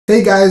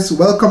Hey guys,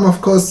 welcome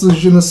of course to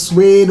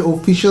Junosuede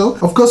official.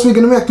 Of course we're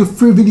gonna react to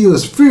free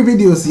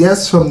videos,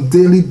 yes, from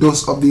Daily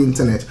Dose of the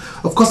Internet.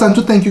 Of course, and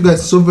to thank you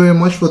guys so very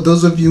much for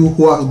those of you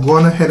who have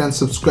gone ahead and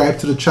subscribed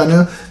to the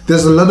channel.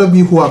 There's a lot of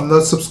you who have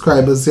not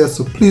subscribed as yet,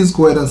 so please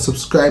go ahead and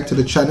subscribe to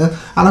the channel.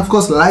 And of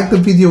course, like the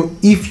video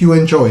if you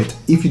enjoy it.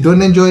 If you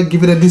don't enjoy it,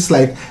 give it a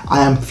dislike.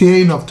 I am fair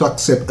enough to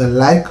accept a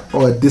like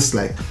or a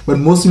dislike, but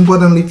most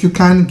importantly, if you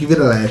can, give it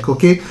a like,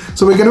 okay?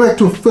 So we're gonna react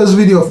to a first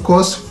video, of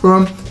course,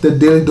 from the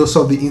Daily Dose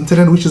of the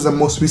Internet, which is the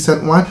most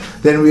recent one.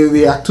 Then we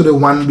react to the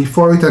one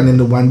before it and then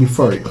the one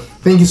before it.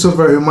 Thank you so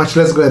very much.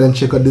 Let's go ahead and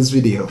check out this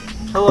video.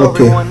 Hello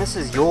everyone, this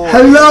is your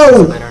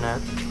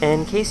Internet.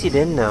 In case you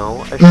didn't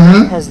know, a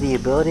shrimp has the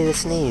ability to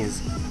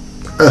sneeze.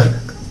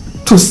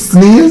 To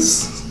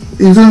sneeze?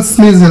 Isn't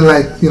sneezing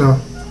like, you know,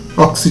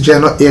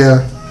 oxygen or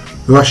air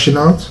rushing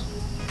out?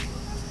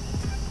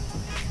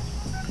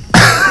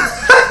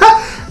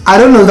 I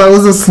don't know if that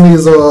was a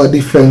sneeze or a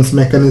defense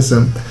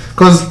mechanism,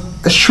 because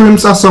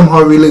shrimps are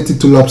somehow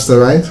related to lobster,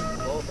 right?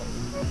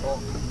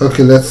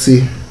 Okay, let's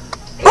see.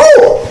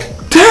 Oh!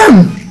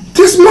 Damn!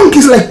 This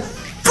monkey's like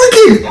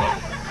freaking...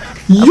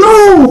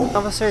 Yo! The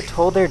officer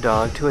told their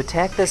dog to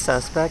attack the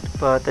suspect,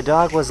 but the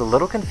dog was a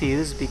little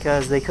confused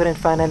because they couldn't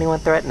find anyone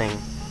threatening.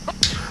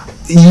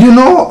 You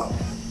know,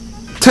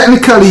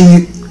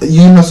 technically,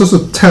 you're not supposed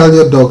to tell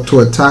your dog to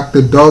attack.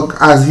 The dog,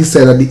 as he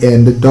said at the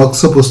end, the dog's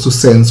supposed to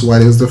sense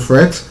what is the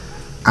threat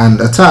and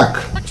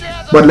attack.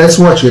 But let's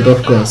watch it,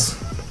 of course.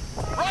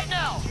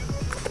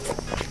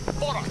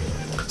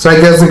 So I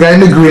guess the guy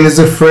in the green is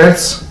the threat.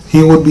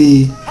 He would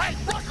be...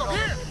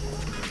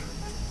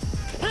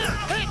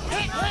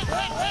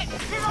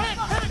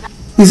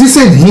 Is he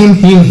saying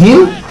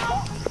him?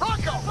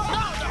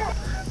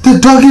 The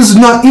dog is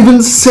not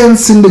even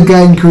sensing the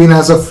guy in green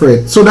as a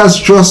threat. So that's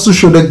just to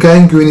show the guy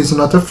in green is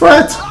not a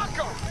threat.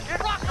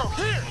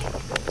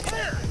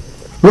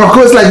 Rocco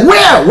is like,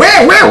 where?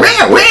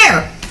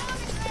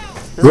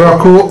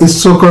 Rocco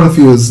is so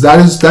confused.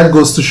 That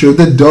goes to show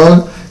the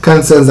dog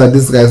can sense that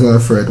this guy is not a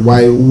threat.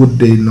 Why would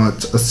they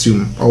not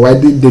assume, or why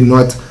did they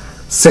not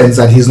sense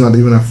that he's not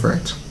even a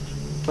threat?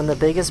 When the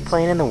biggest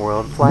plane in the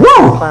world flies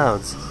through the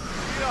clouds.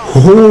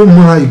 Oh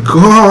my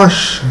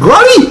gosh,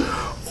 Granny!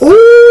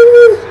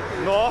 Oh!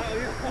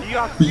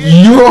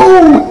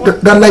 Yo!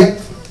 That like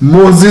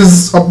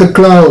Moses up the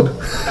cloud.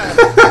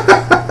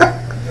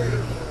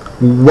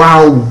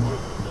 Wow!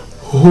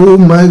 Oh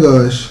my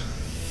gosh!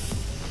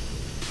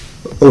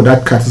 Oh,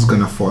 that cat is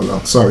gonna fall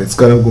off. Sorry, it's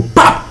gonna go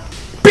pop!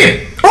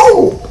 Pip!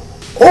 Oh!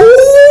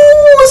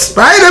 Oh!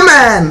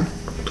 Spider-Man!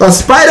 Or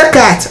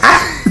Spider-Cat!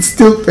 Ah! It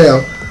still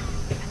fell.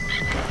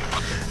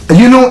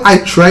 You know, I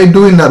tried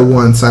doing that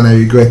once and I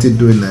regretted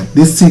doing that.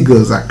 These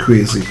seagulls are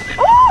crazy.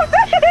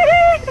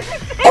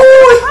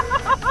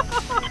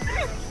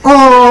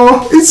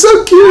 Oh, it's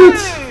so cute.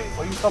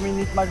 Oh, you come and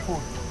eat my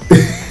food.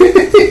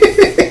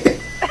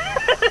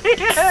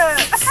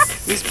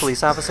 These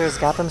police officers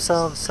got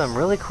themselves some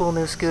really cool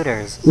new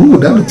scooters. Ooh,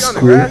 that looks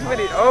cool.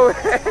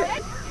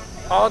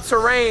 All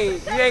terrain.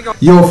 You ain't gonna...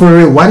 Yo, for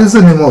real, what is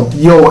the name of...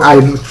 Yo,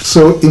 I'm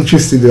so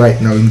interested right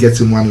now in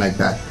getting one like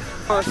that.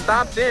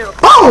 Stop them.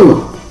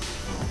 Oh!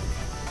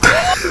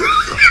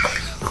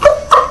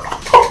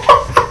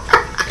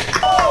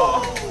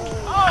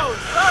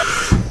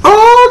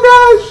 Oh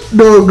gosh!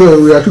 No, go.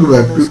 We have to go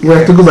back. We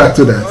have to go back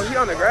to that. Oh, he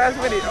on the grass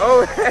with it.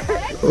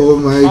 Oh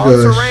my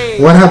gosh!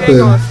 What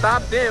happened?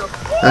 Stop them.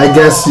 I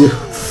guess you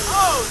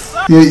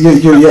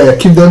yeah,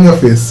 keep down your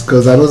face,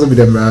 because that was a bit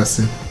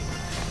embarrassing.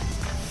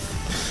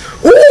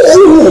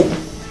 Oh!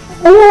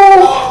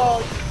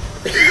 Oh!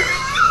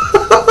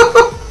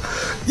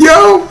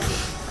 Yo!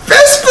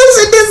 First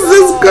person, this is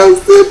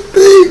disgusting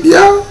thing,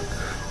 yo!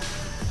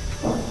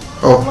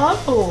 Oh.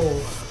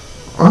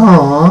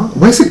 Aww.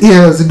 Why is it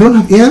ears? It don't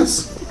have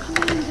ears?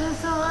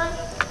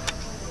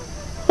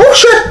 Oh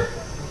shit!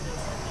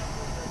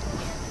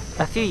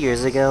 A few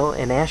years ago,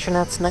 an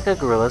astronaut snuck a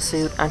gorilla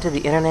suit onto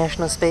the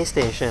International Space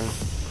Station.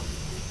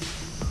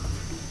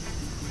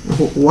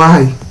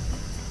 Why?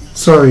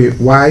 Sorry,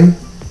 why?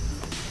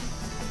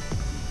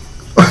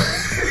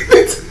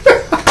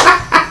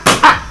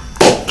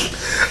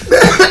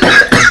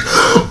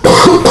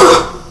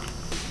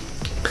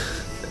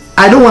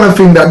 I don't want to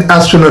think that the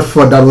astronaut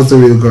thought that was a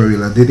real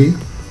gorilla, did he?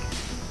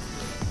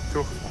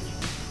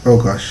 Oh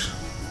gosh.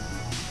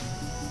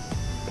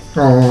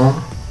 Aww.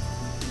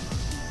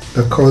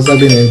 The cars have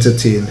been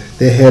entertained.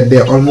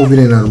 They're all moving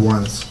in at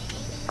once.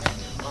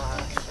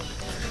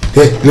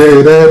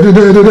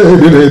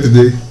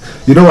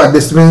 You know what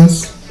this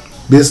means?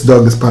 This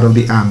dog is part of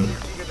the army.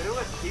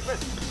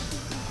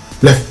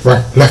 Left,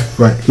 right, left,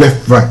 right,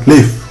 left, right,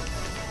 left.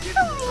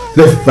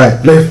 Left,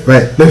 right, left,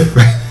 right, left,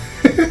 right.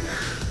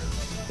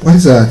 What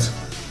is that?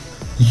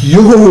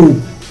 Yo!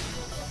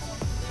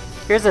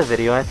 Here's a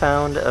video I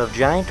found of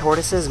giant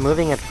tortoises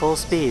moving at full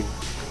speed.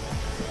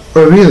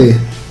 Oh really?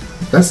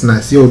 That's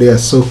nice. Yo, they are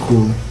so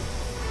cool.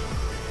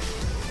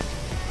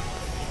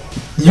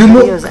 You know, The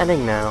video's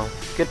ending now.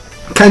 Good.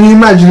 Can you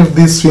imagine if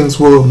these things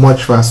were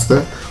much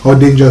faster? how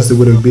dangerous it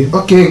would have been.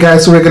 Okay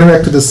guys, so we're gonna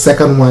react to the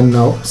second one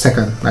now.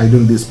 Second, I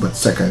doing this but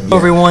second. Hello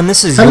everyone,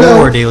 this is Hello.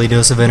 your Daily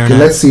Dose of Internet.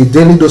 Okay, let's see,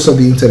 Daily Dose of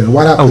the Internet.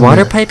 What happened? A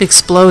water there? pipe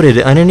exploded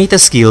underneath a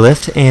ski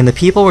lift and the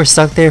people were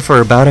stuck there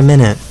for about a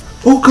minute.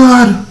 Oh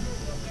god,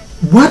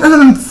 what an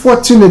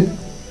unfortunate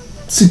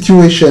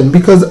situation,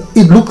 because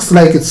it looks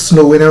like it's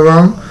snowing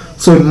around,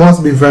 so it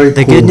must be very cold.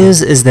 The good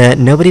news is that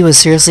nobody was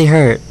seriously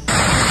hurt.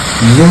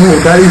 No,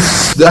 that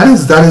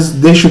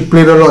is, they should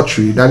play the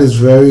lottery. That is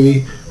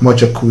very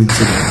much a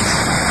coincidence.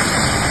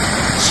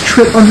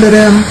 Straight under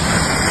them.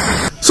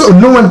 So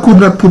no one could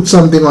not put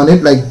something on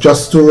it, like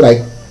just to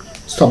like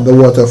stop the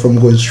water from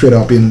going straight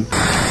up in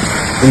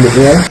the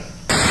air.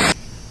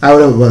 I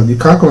would have, well, you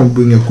can't come and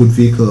bring a good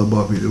vehicle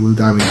above it. It will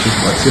damage it,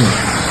 but you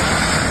know.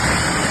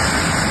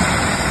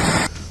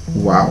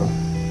 Wow.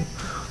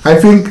 I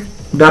think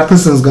that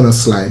person's gonna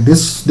slide.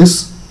 This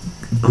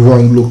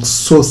ground looks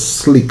so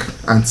slick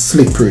and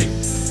slippery.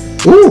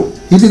 Oh,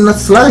 he did not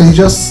slide. He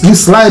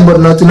slide, but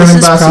not in an embarrassing way.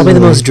 This is probably the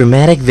most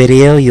dramatic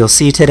video you'll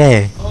see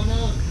today.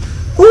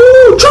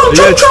 Oh, jump!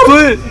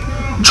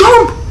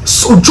 Jump!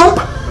 So jump!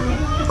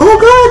 Oh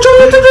god,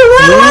 jump into the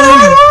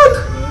ground!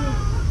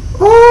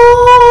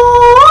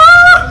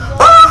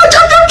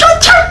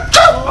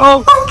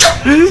 Oh,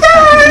 jump!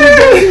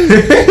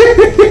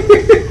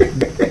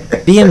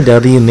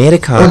 BMW made a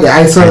car okay,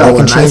 I saw that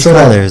one. can change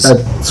colors.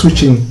 That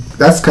switching.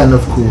 That's kind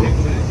of cool.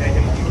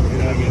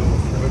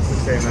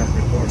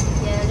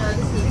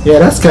 Yeah,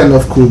 that's kind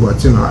of cool,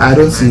 but you know, I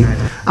don't see.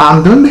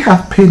 Don't they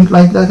have paint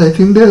like that? I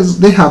think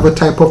they have a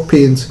type of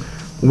paint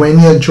when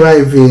you're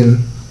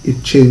driving,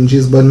 it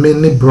changes, but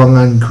mainly brown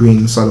and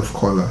green sort of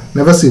color.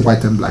 Never see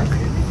white and black.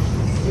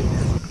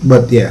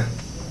 But yeah.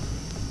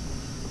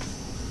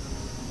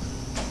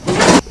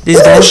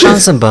 These guys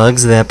found some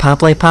bugs that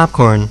pop like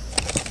popcorn.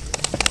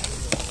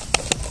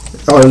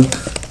 Oh.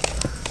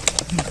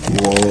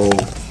 Whoa.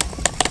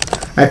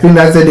 I think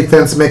that's the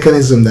defense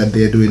mechanism that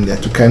they're doing there,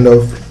 to kind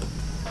of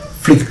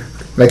flick,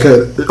 like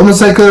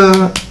almost like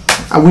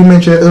we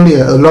mentioned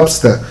earlier, a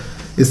lobster.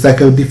 It's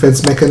like a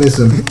defense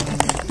mechanism.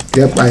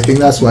 Yep, I think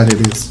that's what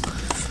it is.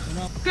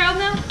 Girl,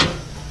 no.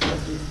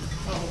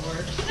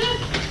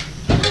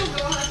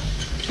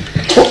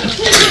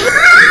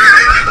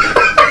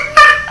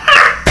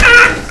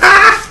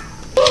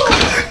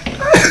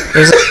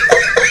 There's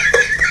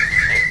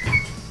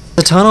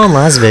a tunnel in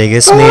Las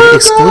Vegas made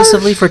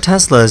exclusively for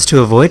Teslas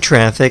to avoid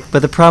traffic,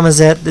 but the problem is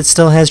that it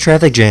still has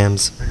traffic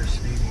jams.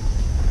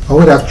 I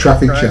would have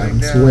traffic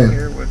jams.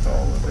 When?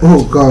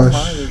 Oh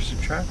gosh.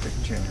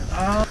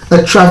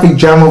 A traffic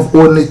jam of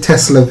only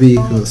Tesla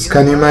vehicles.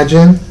 Can you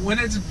imagine? When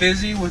it's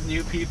busy with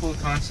new people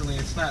constantly,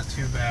 it's not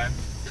too bad.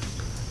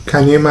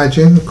 Can you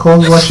imagine?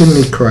 Calls watching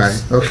me cry.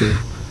 Okay.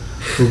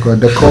 Oh god,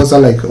 the calls are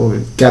like, oh,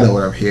 get out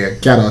of here.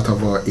 Get out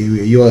of our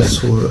area. You are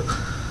so...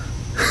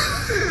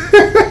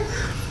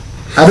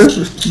 I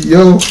don't...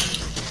 Yo...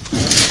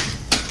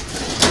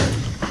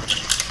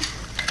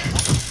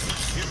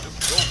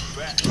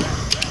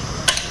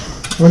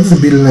 What is he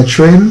building, a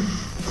train?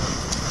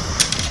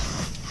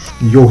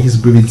 Yo, he's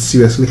breathing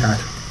seriously hard.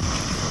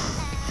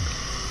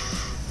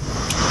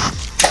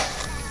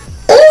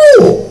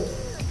 Oh!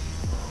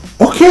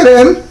 Okay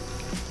then.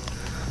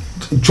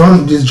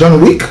 John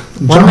Wick?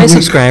 One of my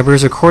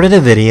subscribers recorded a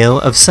video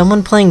of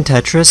someone playing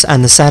Tetris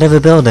on the side of a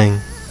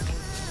building.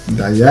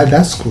 Yeah,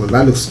 that's cool.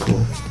 That looks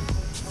cool.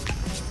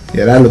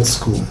 Yeah, that looks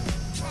cool.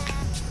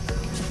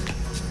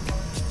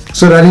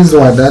 So that is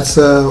what? That's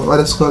what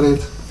is called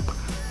it?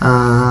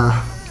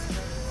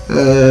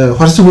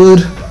 What's the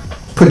word?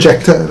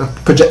 Projector.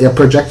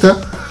 Projector.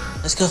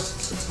 Let's go.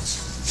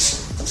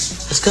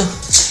 Let's go.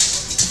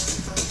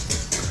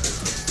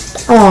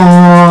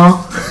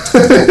 Aww.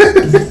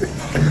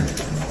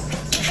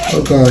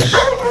 Oh gosh.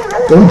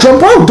 Don't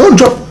jump out! Don't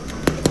jump!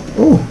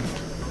 Oh.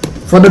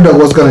 Thought the dog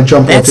was gonna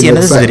jump out. That's the end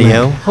of this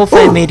video.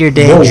 Hopefully it made your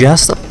day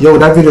just Yo,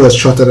 that video was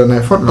shorter than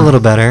I thought. a little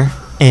better.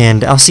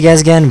 And I'll see you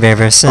guys again very,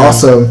 very soon.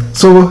 Awesome.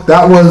 So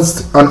that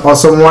was an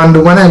awesome one.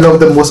 The one I loved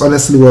the most,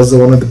 honestly, was the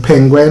one of the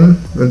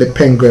penguin. When the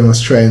penguin was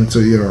trying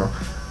to, you know,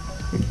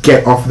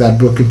 get off that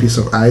broken piece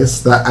of ice.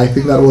 That, I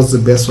think that was the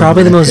best one.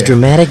 Probably the most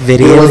dramatic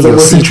video it was the you'll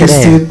most see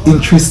today.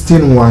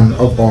 interesting one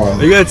of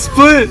all. You got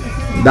split.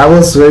 That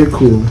was very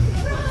cool.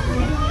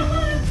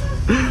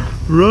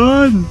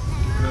 Run.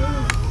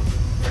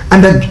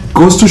 And that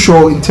goes to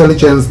show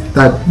intelligence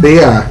that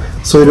they are.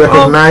 So it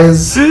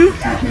recognized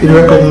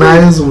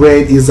where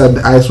it is that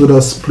the ice would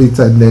have split,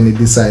 and then it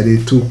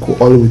decided to go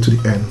all the way to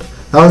the end.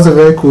 That was a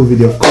very cool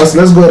video. Of course,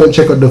 let's go ahead and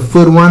check out the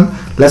third one.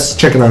 Let's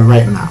check it out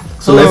right now.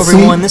 So Hello let's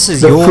everyone, see this is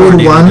the your third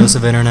Daily one. Dose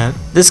of Internet.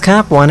 This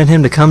cop wanted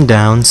him to come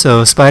down,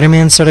 so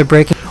Spider-Man started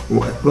breaking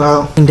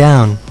Well,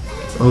 down.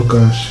 oh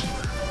gosh.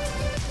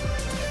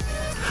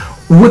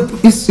 What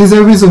is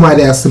there a reason why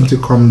they asked him to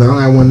come down?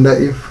 I wonder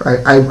if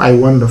I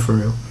wonder for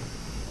real.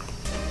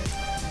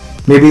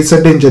 Maybe it's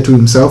a danger to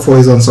himself, or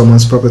he's on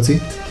someone's property.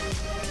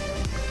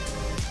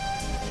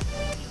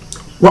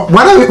 What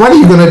are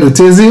you gonna do?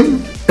 Tase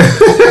him?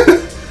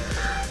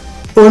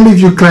 only if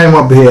you climb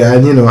up here,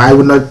 and you know, I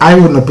would not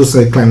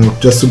personally climb up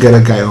just to get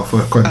a guy off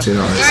a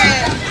container, honestly.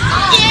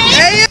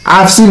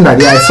 I've seen that,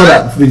 yeah, I saw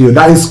that video.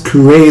 That is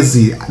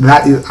crazy.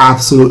 That is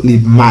absolutely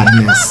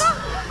madness.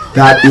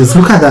 That is,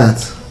 look at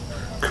that.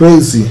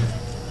 Crazy.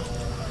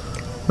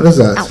 What is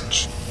that?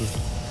 Ouch.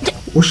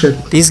 Oh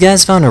shit. These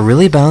guys found a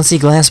really bouncy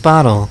glass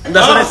bottle.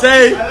 That's what I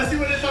say.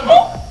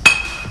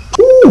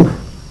 Ooh.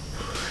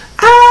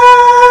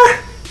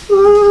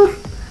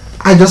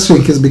 I just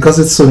think it's because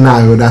it's so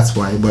narrow, that's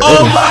why. But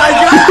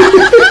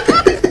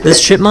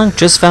This chipmunk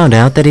just found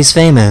out that he's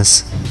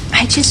famous.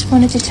 I just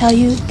wanted to tell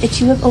you that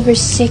you have over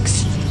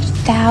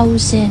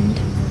 6,000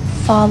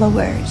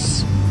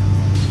 followers.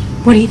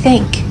 What do you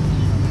think?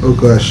 Oh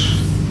gosh,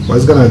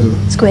 what's gonna do?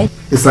 Squid,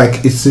 It's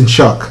like it's in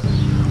shock.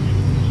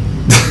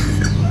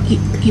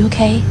 you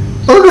okay?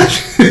 Oh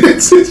gosh,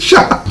 it's in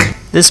shock.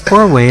 This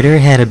poor waiter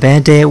had a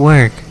bad day at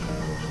work.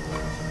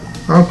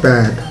 How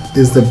bad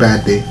is the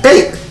bad day?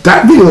 Hey,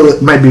 that video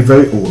might be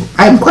very old.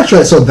 I'm quite sure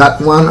I saw that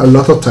one a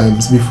lot of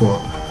times before.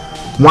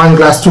 One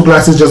glass, two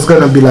glasses, just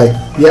gonna be like,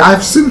 yeah,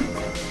 I've seen.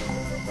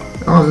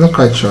 Oh, I'm not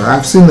quite sure.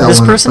 I've seen that This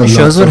one. person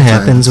shows what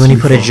happens when you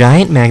put a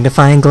giant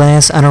magnifying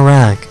glass on a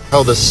rock.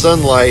 How the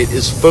sunlight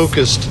is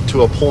focused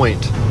to a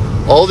point.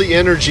 All the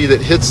energy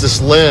that hits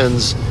this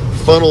lens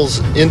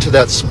funnels into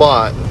that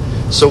spot.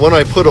 So when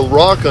I put a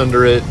rock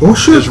under it,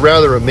 it's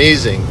rather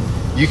amazing.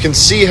 You can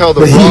see how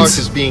the rock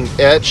is being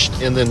etched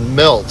and then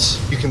melts.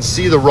 You can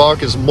see the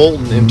rock is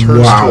molten and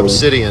turns to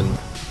obsidian.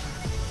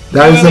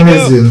 That is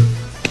amazing.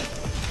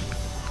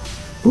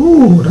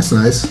 Ooh, that's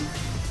nice.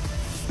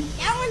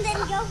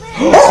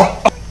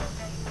 Oh!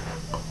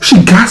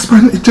 She gasped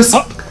and it just...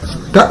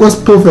 That was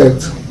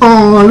perfect.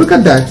 Oh, look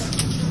at that.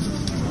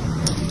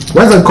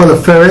 Why is that called a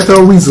ferret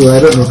or a weasel? I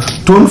don't know.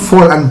 Don't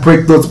fall and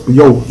break those...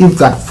 Yo, if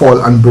that fall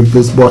and break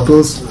those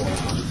bottles...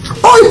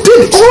 Oh, it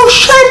did! Oh,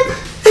 shit!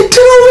 It did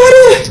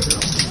already!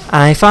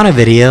 I found a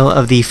video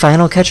of the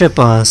final ketchup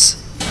boss.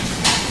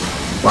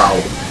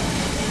 Wow.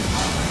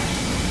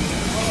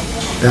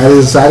 That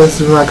is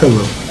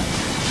remarkable.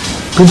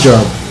 Good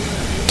job.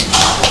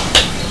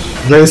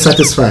 Very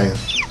satisfying.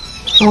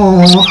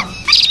 Oh.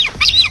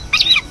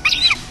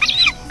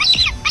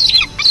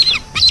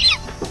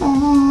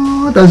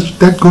 Oh,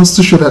 that goes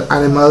to show that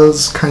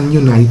animals can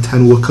unite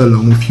and work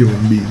along with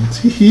human beings.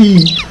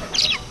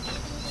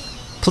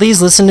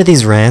 Please listen to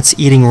these rats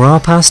eating raw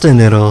pasta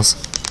noodles.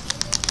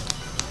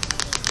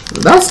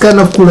 That's kind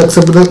of cool,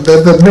 except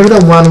maybe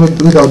the one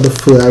without the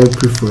fur I would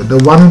prefer. The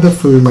one with the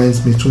fur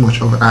reminds me too much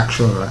of an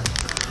actual rat.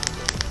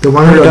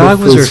 Her dog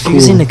was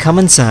refusing to come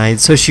inside,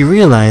 so she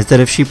realized that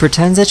if she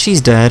pretends that she's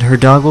dead, her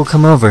dog will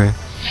come over.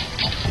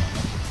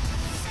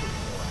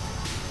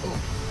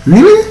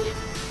 Really?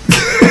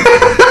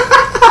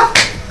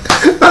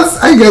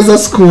 I guess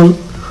that's cool.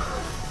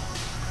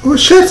 Oh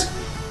shit.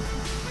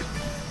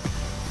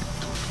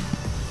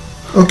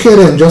 Okay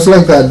then, just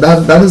like that.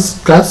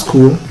 That's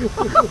cool.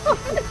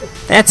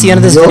 That's the end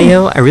of this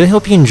video. I really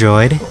hope you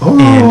enjoyed,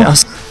 and I'll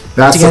see you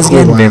guys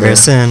again very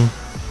soon.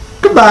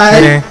 Goodbye.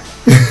 Later.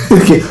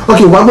 okay,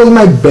 what was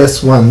my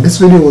best one? This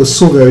video was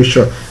so very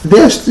short.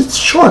 It's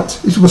short.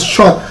 It was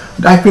short.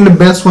 I think the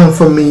best one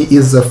for me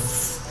is the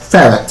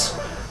ferret.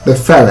 The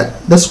ferret.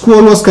 The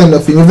squirrel was kind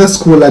of thing. If the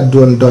squirrel had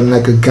done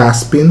like a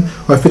gasping,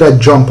 or if it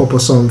had jumped up or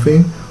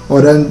something,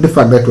 or then the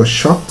fact that it was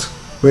shocked.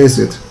 Where is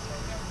it?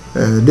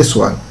 This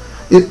one.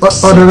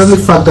 Other than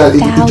the fact that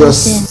it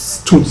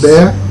just stood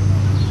there.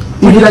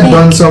 If it had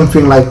done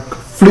something like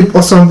flip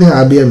or something,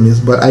 I'd be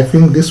amazed. But I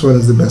think this one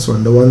is the best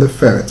one. The one, the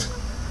ferret.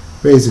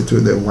 Where is it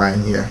with the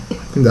wine here? I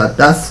think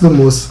that's the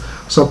most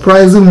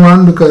surprising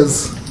one,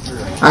 because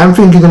I'm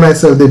thinking to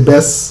myself the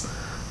best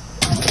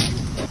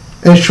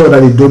ensure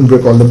that it don't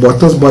break all the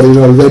bottles, but it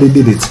already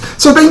did it.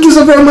 So thank you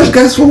so very much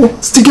guys for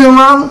sticking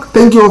around.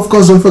 Thank you. Of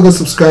course, don't forget to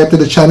subscribe to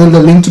the channel.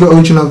 The link to the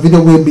original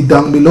video will be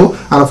down below,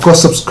 and of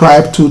course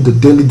subscribe to the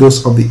Daily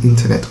Dose of the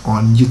Internet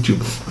on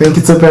YouTube. Thank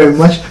you so very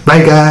much.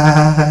 Bye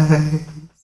guys.